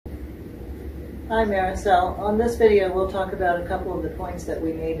Hi Maricelle. On this video we'll talk about a couple of the points that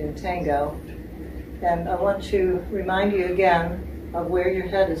we made in Tango. And I want to remind you again of where your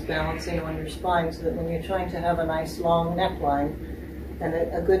head is balancing on your spine so that when you're trying to have a nice long neckline and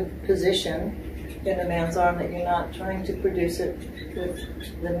a good position in the man's arm, that you're not trying to produce it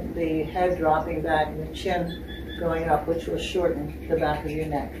with the head dropping back and the chin going up, which will shorten the back of your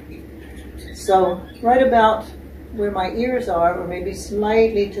neck. So right about where my ears are, or maybe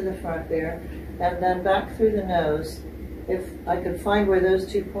slightly to the front there, and then back through the nose, if I could find where those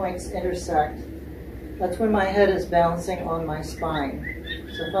 2 points intersect, that's where my head is balancing on my spine.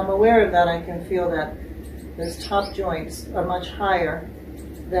 So if I'm aware of that, I can feel that those top joints are much higher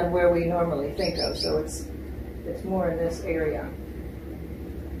than where we normally think of. So it's more in this area.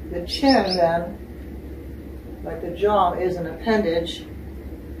 The chin then, like the jaw, is an appendage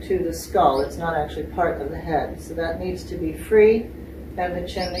to the skull. It's not actually part of the head. So that needs to be free, and the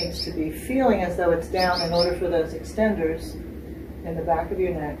chin needs to be feeling as though it's down in order for those extenders in the back of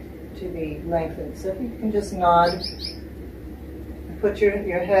your neck to be lengthened. So if you can just nod and put your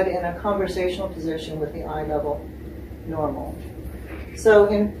head in a conversational position with the eye level normal. So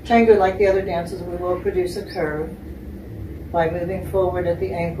in Tango, like the other dances, we will produce a curve by moving forward at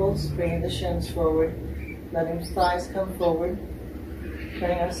the ankles, bringing the shins forward, letting the thighs come forward,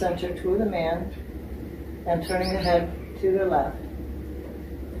 turning our center to the man, and turning the head to the left.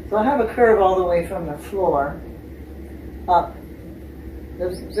 So I have a curve all the way from the floor up. The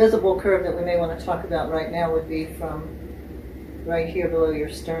visible curve that we may want to talk about right now would be from right here below your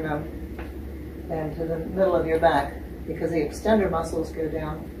sternum and to the middle of your back, because the extender muscles go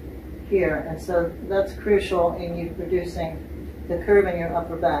down here, and so that's crucial in you producing the curve in your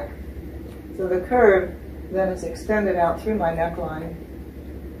upper back. So the curve then is extended out through my neckline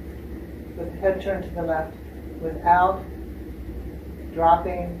with the head turned to the left without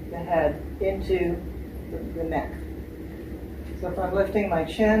dropping the head into the neck. So if I'm lifting my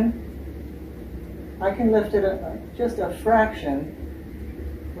chin, I can lift it just a fraction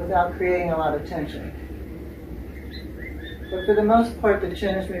without creating a lot of tension. But for the most part, the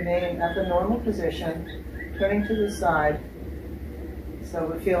chin is remaining at the normal position, turning to the side, so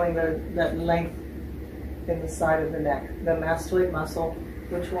we're feeling that length in the side of the neck, the mastoid muscle,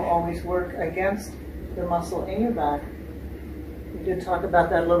 which will always work against the muscle in your back. We did talk about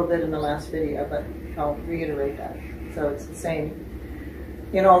that a little bit in the last video, but I'll reiterate that. So it's the same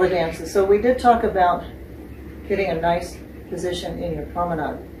in all the dances. So we did talk about getting a nice position in your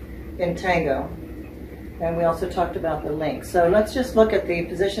promenade in Tango. And we also talked about the link. So let's just look at the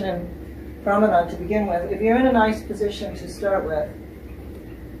position in promenade to begin with. If you're in a nice position to start with,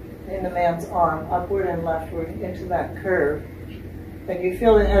 in the man's arm, upward and leftward into that curve, and you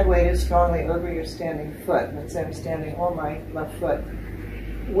feel the head weight is strongly over your standing foot. Let's say I'm standing on my left foot.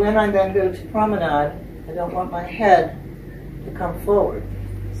 When I then go to promenade, I don't want my head to come forward.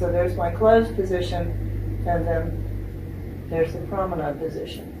 So there's my closed position, and then there's the promenade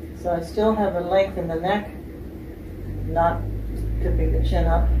position. So I still have a length in the neck, not tipping the chin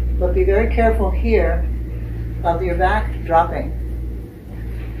up, but be very careful here of your back dropping.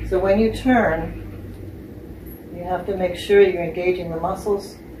 So when you turn, you have to make sure you're engaging the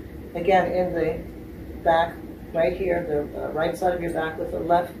muscles, again in the back, right here, the right side of your back with the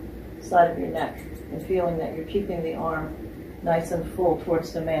left side of your neck, and feeling that you're keeping the arm nice and full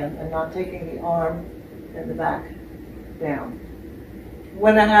towards the man and not taking the arm and the back down.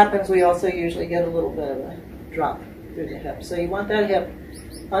 When that happens, we also usually get a little bit of a drop through the hip. So you want that hip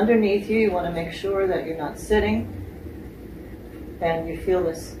underneath you. You want to make sure that you're not sitting, and you feel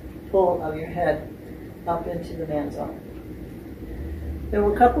this pull of your head up into the man's arm. There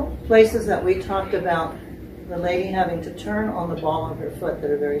were a couple places that we talked about the lady having to turn on the ball of her foot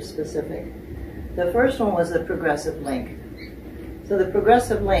that are very specific. The first one was the progressive link. So the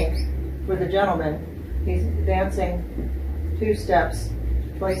progressive link for the gentleman, he's dancing 2 steps,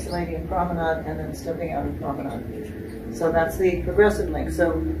 place the lady in promenade, and then stepping out in promenade. So that's the progressive link.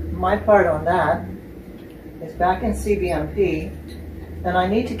 So my part on that is back in CBMP, and I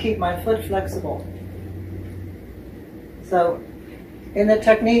need to keep my foot flexible. So in the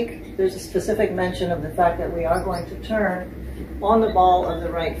technique, there's a specific mention of the fact that we are going to turn on the ball of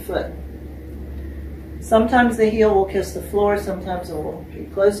the right foot. Sometimes the heel will kiss the floor, sometimes it will be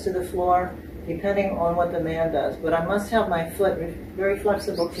close to the floor, depending on what the man does. But I must have my foot very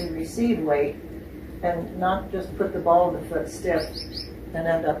flexible to receive weight and not just put the ball of the foot stiff and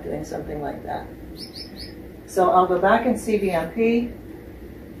end up doing something like that. So I'll go back in CBMP,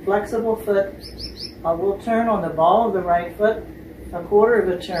 flexible foot. I will turn on the ball of the right foot, a quarter of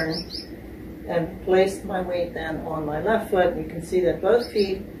a turn, and place my weight then on my left foot. You can see that both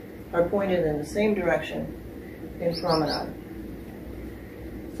feet are pointed in the same direction in promenade.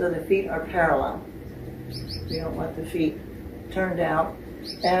 So the feet are parallel. We don't want the feet turned out,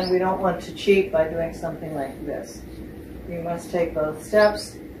 and we don't want to cheat by doing something like this. You must take both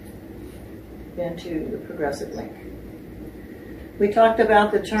steps into the progressive link. We talked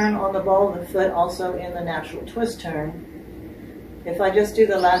about the turn on the ball of the foot also in the natural twist turn. If I just do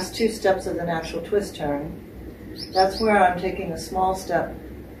the last 2 steps of the natural twist turn, that's where I'm taking a small step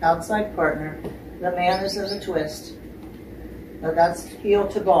outside partner. The man is in the twist. Now that's heel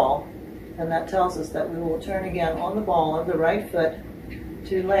to ball, and that tells us that we will turn again on the ball of the right foot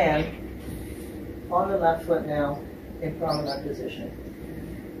to land on the left foot now in promenade position.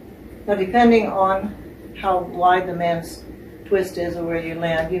 Now depending on how wide the man's twist is or where you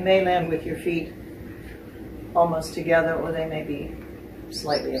may land with your feet almost together, or they may be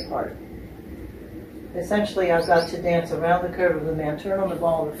slightly apart. Essentially, I've got to dance around the curve of the man, turn on the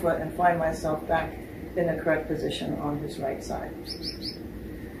ball of the foot, and find myself back in the correct position on his right side.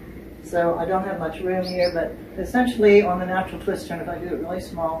 So I don't have much room here, but essentially on the natural twist turn, if I do it really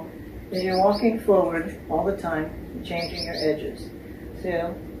small, then you're walking forward all the time, changing your edges.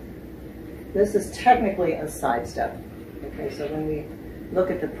 So this is technically a side step. Okay, so when we look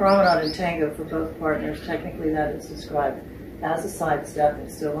at the promenade and tango for both partners, technically that is described as a side step.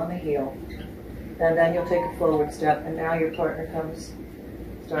 It's still on the heel. And then you'll take a forward step, and now your partner comes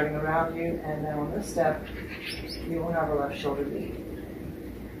starting around you, and then on this step, you will have a left shoulder lead.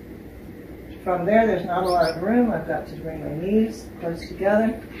 From there, there's not a lot of room. I've got to bring my knees close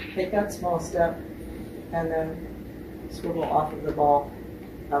together, take that small step, and then swivel off of the ball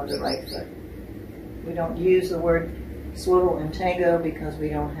of the right foot. We don't use the word swivel in tango because we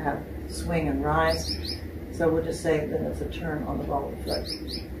don't have swing and rise, so we'll just say that it's a turn on the ball of the foot.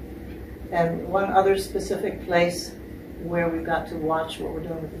 And one other specific place where we've got to watch what we're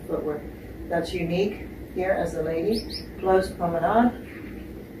doing with the footwork that's unique here as a lady, close promenade.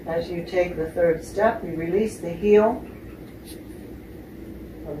 As you take the 3rd step, you release the heel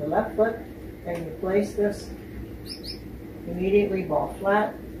of the left foot, and you place this immediately ball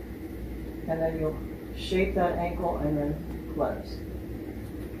flat, and then you'll shape that ankle and then close.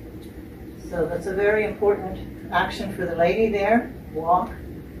 So that's a very important action for the lady there. Walk,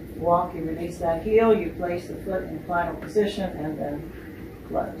 walk, you release that heel, you place the foot in final position, and then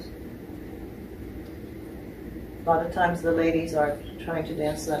close. A lot of times the ladies are trying to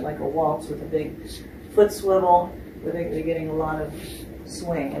dance that like a waltz with a big foot swivel, where they're getting a lot of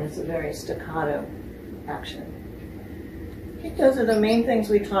swing, and it's a very staccato action. I think those are the main things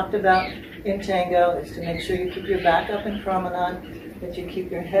we talked about in tango, is to make sure you keep your back up in promenade, that you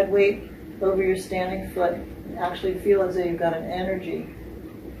keep your head weight over your standing foot, and actually feel as though you've got an energy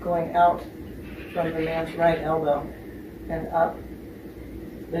going out from the man's right elbow and up.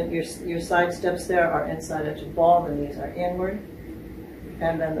 That your side steps there are inside edge of ball, the knees are inward,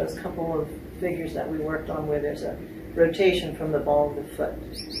 and then those couple of figures that we worked on where there's a rotation from the ball of the foot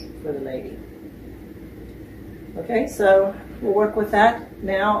for the lady. Okay, so we'll work with that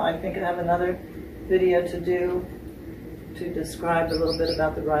now. I think I have another video to do to describe a little bit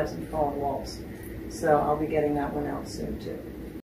about the rise and fall and waltz. So I'll be getting that one out soon too.